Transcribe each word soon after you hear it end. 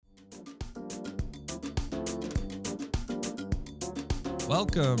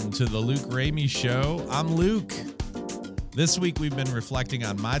Welcome to the Luke Ramey Show. I'm Luke. This week we've been reflecting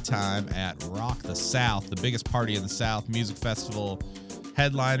on my time at Rock the South, the biggest party in the South music festival.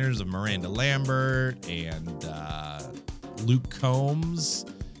 Headliners of Miranda Lambert and Luke Combs.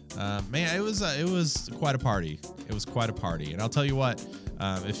 Man, it was quite a party. It was quite a party. And I'll tell you what,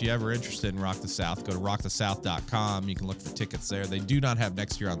 if you're ever interested in Rock the South, go to rockthesouth.com. You can look for tickets there. They do not have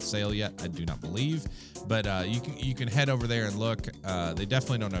next year on sale yet, I do not believe. But you can head over there and look. They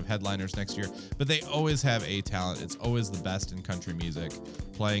definitely don't have headliners next year, but they always have a talent. It's always the best in country music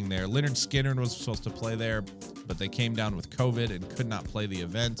playing there. Lynyrd Skynyrd was supposed to play there, but they came down with COVID and could not play the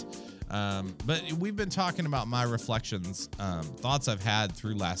event. But we've been talking about my reflections, thoughts I've had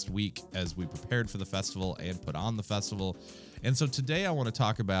through last week as we prepared for the festival and put on the festival. And so today I want to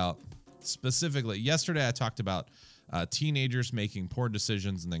talk about specifically, yesterday I talked about teenagers making poor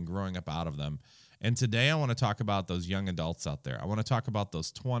decisions and then growing up out of them. And today I want to talk about those young adults out there. I want to talk about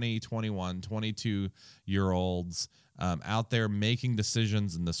those 20, 21, 22-year-olds out there making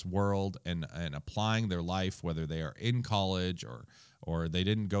decisions in this world and applying their life, whether they are in college or they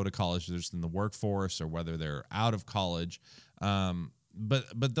didn't go to college, they're just in the workforce, or whether they're out of college.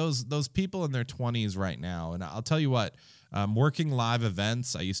 But those people in their 20s right now, and I'll tell you what, working live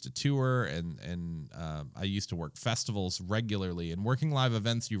events, I used to tour and I used to work festivals regularly. And working live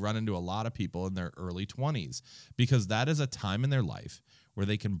events, you run into a lot of people in their early 20s because that is a time in their life where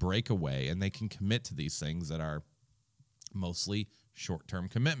they can break away and they can commit to these things that are mostly short-term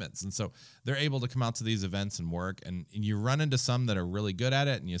commitments. And so they're able to come out to these events and work, and you run into some that are really good at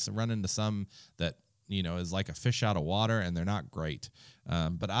it, and you run into some that is like a fish out of water, and they're not great.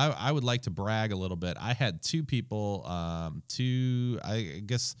 But I would like to brag a little bit. I had two people, I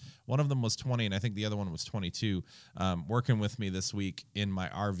guess one of them was 20, and I think the other one was 22, working with me this week in my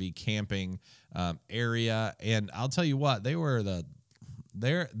RV camping area. And I'll tell you what,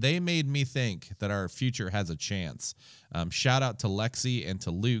 they made me think that our future has a chance. Shout out to Lexi and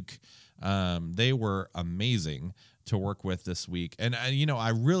to Luke. They were amazing to work with this week. And, I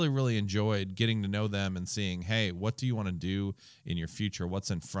really, really enjoyed getting to know them and seeing, hey, what do you want to do in your future? What's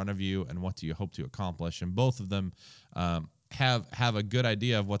in front of you? And what do you hope to accomplish? And both of them have a good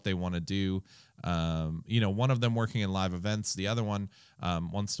idea of what they want to do. One of them working in live events. The other one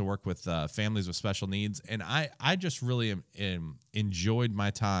wants to work with families with special needs. And I just really enjoyed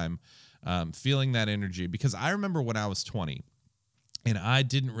my time feeling that energy, because I remember when I was 20 and I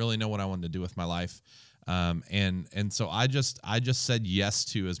didn't really know what I wanted to do with my life. And so I just said yes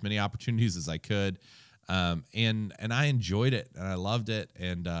to as many opportunities as I could. And I enjoyed it and I loved it.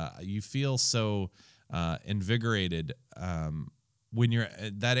 And you feel so invigorated when you're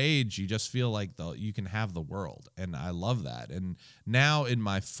at that age. You just feel like you can have the world, and I love that. And now in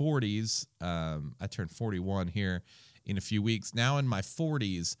my 40s, I turned 41 here in a few weeks. Now in my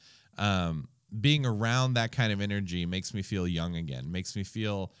 40s, being around that kind of energy makes me feel young again, makes me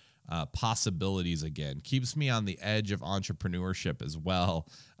feel possibilities again, keeps me on the edge of entrepreneurship as well.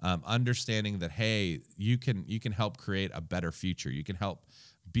 Understanding that, hey, you can help create a better future. You can help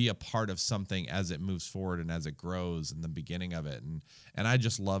be a part of something as it moves forward and as it grows in the beginning of it. And I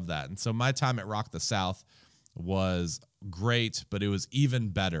just love that. And so my time at Rock the South was great, but it was even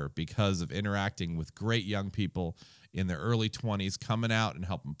better because of interacting with great young people in their early 20s, coming out and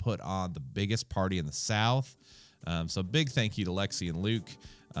helping put on the biggest party in the South. So big thank you to Lexi and Luke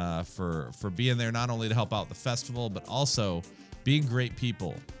for being there, not only to help out the festival, but also being great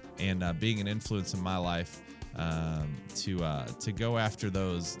people and being an influence in my life to go after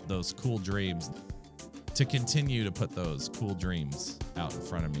those cool dreams, to continue to put those cool dreams out in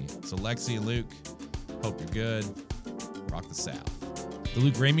front of me. So Lexi and Luke, hope you're good. Rock the South. The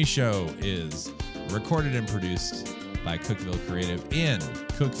Luke Ramey Show is recorded and produced by Cookeville Creative in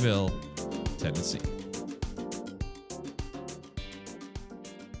Cookeville, Tennessee.